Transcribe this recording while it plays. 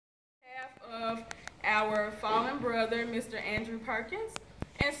behalf of our fallen brother, Mr. Andrew Perkins.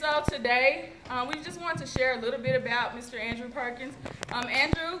 And so today, we just wanted to share a little bit about Mr. Andrew Perkins.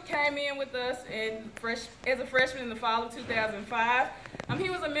 Andrew came in with us as a freshman in the fall of 2005. He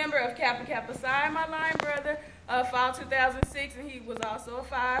was a member of Kappa Kappa Psi, my line brother, fall 2006, and he was also a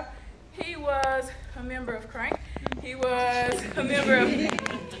 5. He was a member of Crank. He was a member of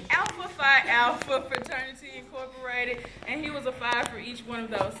Alpha Phi Alpha Fraternity Incorporated, and he was a 5 for each one of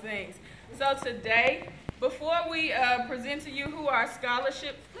those things. So today, before we present to you who our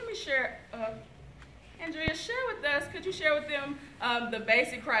scholarship, let me share, Andrea, share with us, could you share with them the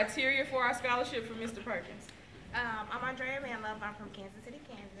basic criteria for our scholarship for Mr. Perkins? I'm Andrea Manlove. I'm from Kansas City,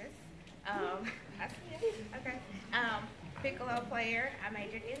 Kansas. I see it. Okay. Piccolo player. I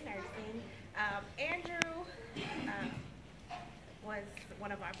majored in nursing. Andrew was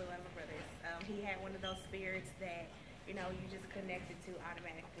one of our beloved brothers. He had one of those spirits that, you know, you just connected to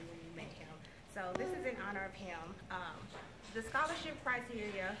automatically when you met him. So this is in honor of him. The scholarship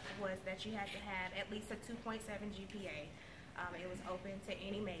criteria was that you had to have at least a 2.7 GPA. It was open to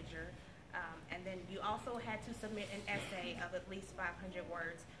any major. And then you also had to submit an essay of at least 500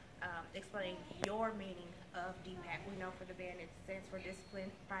 words explaining your meaning of DPAC. We know for the band it stands for discipline,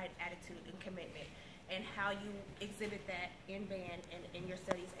 pride, attitude, and commitment, and how you exhibit that in band and in your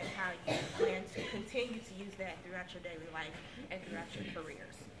studies, and how you plan to continue to use that throughout your daily life and throughout your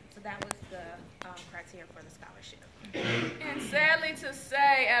careers. So that was the criteria for the scholarship. And sadly to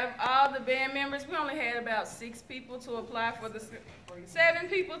say, out of all the band members, we only had about 6 people to apply for the, 7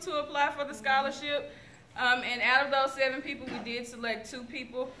 people to apply for the scholarship. And out of those 7 people, we did select 2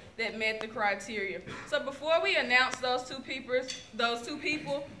 people that met the criteria. So before we announce those two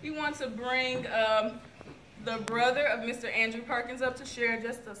people, we want to bring the brother of Mr. Andrew Perkins up to share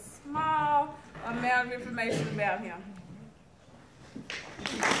just a small amount of information about him.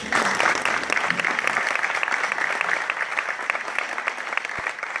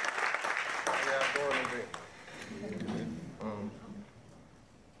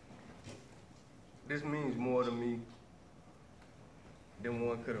 This means more to me than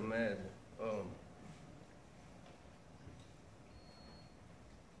one could imagine.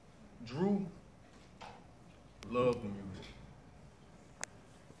 Drew loved music.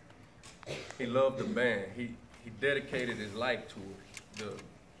 He loved the band. He dedicated his life to it.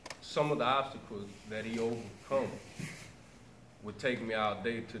 Some of the obstacles that he overcome would take me all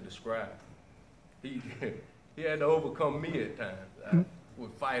day to describe. He had to overcome me at times. I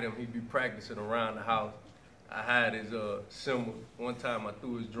would fight him. He'd be practicing around the house. I had his cymbals. One time I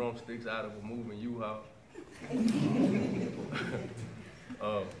threw his drumsticks out of a moving U-Haul.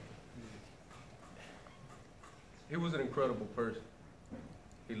 He was an incredible person.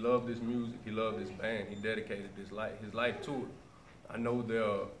 He loved his music. He loved his band. He dedicated his life to it. I know there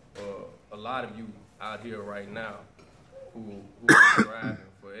are a lot of you out here right now who are striving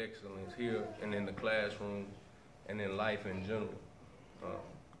for excellence here and in the classroom and in life in general.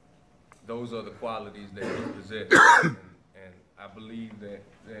 Those are the qualities that he possessed, and I believe that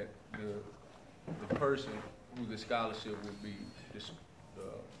the person who the scholarship would be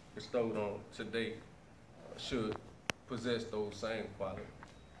bestowed on today should possess those same qualities.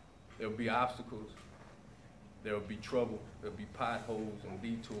 There will be obstacles, there will be trouble, there will be potholes and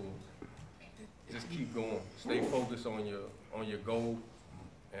detours. Just keep going. Stay focused on your goal,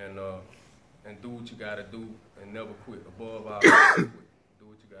 and do what you got to do, and never quit. Above all, never quit. Do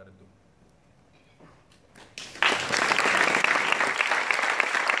what you got to do.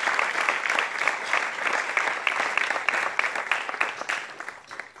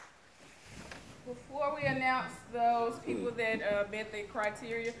 Before we announce those people that met the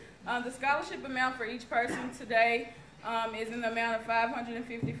criteria, the scholarship amount for each person today is in the amount of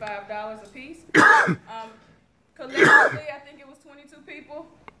 $555 apiece. Collectively, I think it was 22 people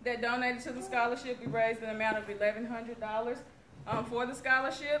that donated to the scholarship. We raised an amount of $1,100 for the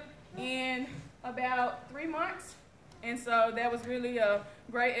scholarship in about 3 months. And so that was really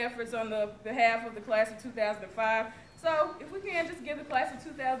great efforts on the behalf of the class of 2005. So if we can just give the class of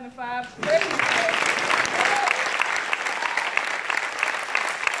 2005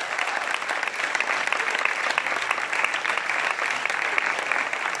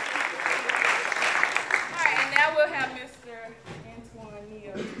 we'll have Mr. Antoine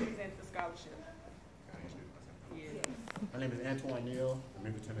Neal to present the scholarship. Yes. My name is Antoine Neal.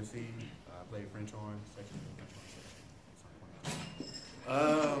 I'm from Tennessee. I play French horn section.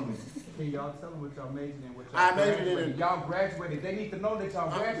 Can y'all tell them what y'all majored in? I majored in. Y'all graduated. They need to know that y'all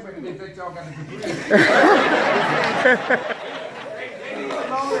graduated. They think y'all got a degree.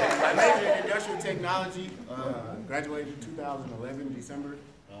 I majored in industrial technology. Graduated in 2011, December.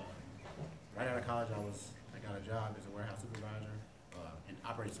 right out of college, I got a job as a warehouse supervisor, and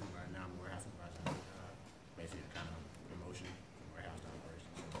operating supervisor. Now I'm a warehouse supervisor. Basically, kind of promotion from warehouse to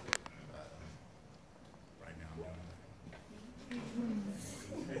operations. So, right now I'm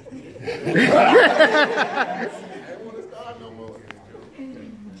I don't want to start no more.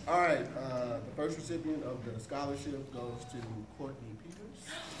 All right, the first recipient of the scholarship goes to Courtney Peters.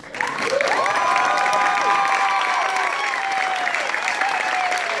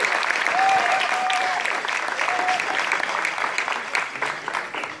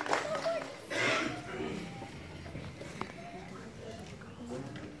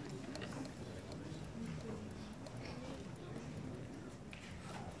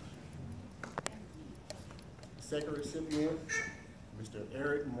 Second recipient, Mr.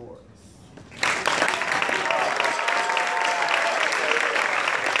 Eric Morris.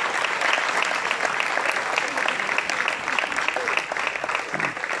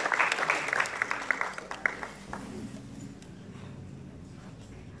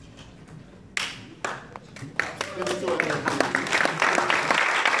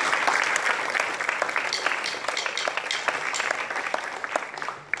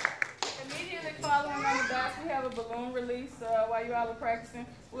 Immediately following on the back, we have a balloon release. While you all are practicing,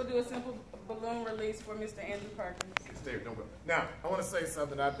 we'll do a simple balloon release for Mr. Andrew Perkins. Now, I want to say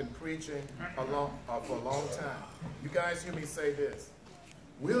something I've been preaching for a long time. You guys hear me say this.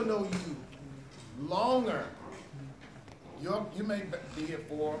 We'll know you longer. You may be here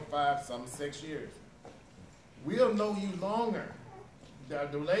 4, 5, some 6 years. We'll know you longer. The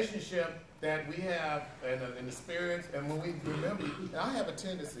relationship that we have in the spirits, and when we remember, and I have a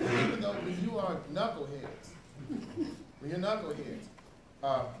tendency, even though when you are knuckleheads,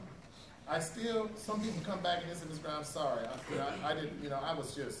 I still, some people come back and this ground, I'm sorry, I didn't, I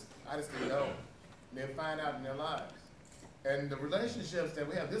just didn't know. And they'll find out in their lives. And the relationships that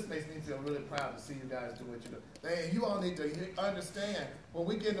we have, this makes me feel really proud to see you guys do what you do. And you all need to understand, when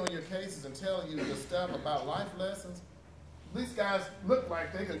we get on your cases and tell you the stuff about life lessons, these guys look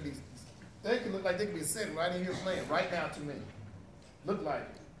like they could be sitting right in here playing right now to me. Look like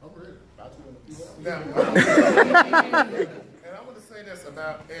it. I'm ready. About to in a few Now, hours. and I want to say this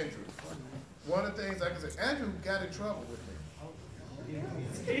about Andrew. One of the things I can say, Andrew got in trouble with me.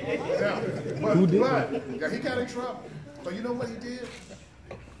 He got in trouble. But you know what he did?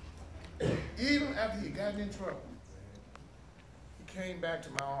 Even after he got in trouble, he came back to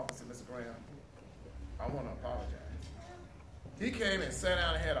my office and Mr. Graham, I want to apologize. He came and sat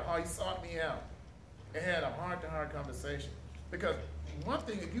down and he sought me out and had a heart-to-heart conversation. Because one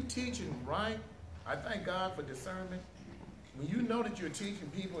thing, if you teaching right, I thank God for discernment. When you know that you're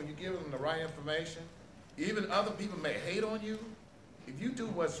teaching people and you're giving them the right information, even other people may hate on you, if you do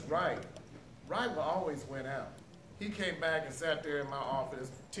what's right, right will always win out. He came back and sat there in my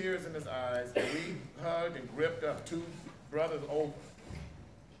office, tears in his eyes, and we hugged and gripped up, 2 brothers over.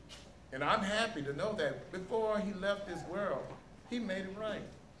 And I'm happy to know that before he left this world, he made it right.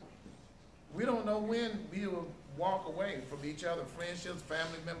 We don't know when we will walk away from each other, friendships,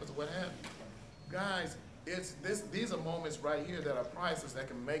 family members, what have you. Guys, these are moments right here that are priceless that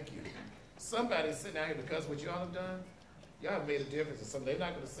can make you. Somebody's sitting out here because what y'all have done, y'all have made a difference in something. They're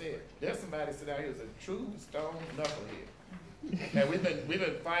not going to say it. There's somebody sitting out here who's a true stone knucklehead. And we've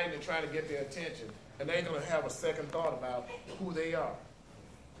been fighting and trying to get their attention. And they ain't going to have a second thought about who they are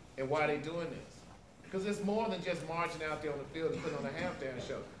and why they're doing this. Because it's more than just marching out there on the field and putting on a halftime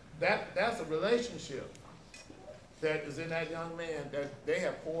show. That's a relationship that is in that young man that they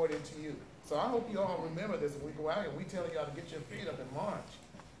have poured into you. So I hope you all remember this when we go out and we tell y'all to get your feet up and march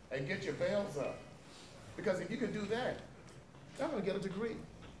and get your bells up. Because if you can do that, you're going to get a degree.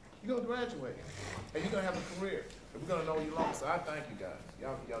 You're going to graduate. And you're going to have a career. And we're going to know you long. So I thank you guys.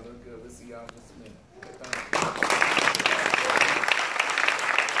 Y'all look good. We'll see y'all in just a minute. Thank you.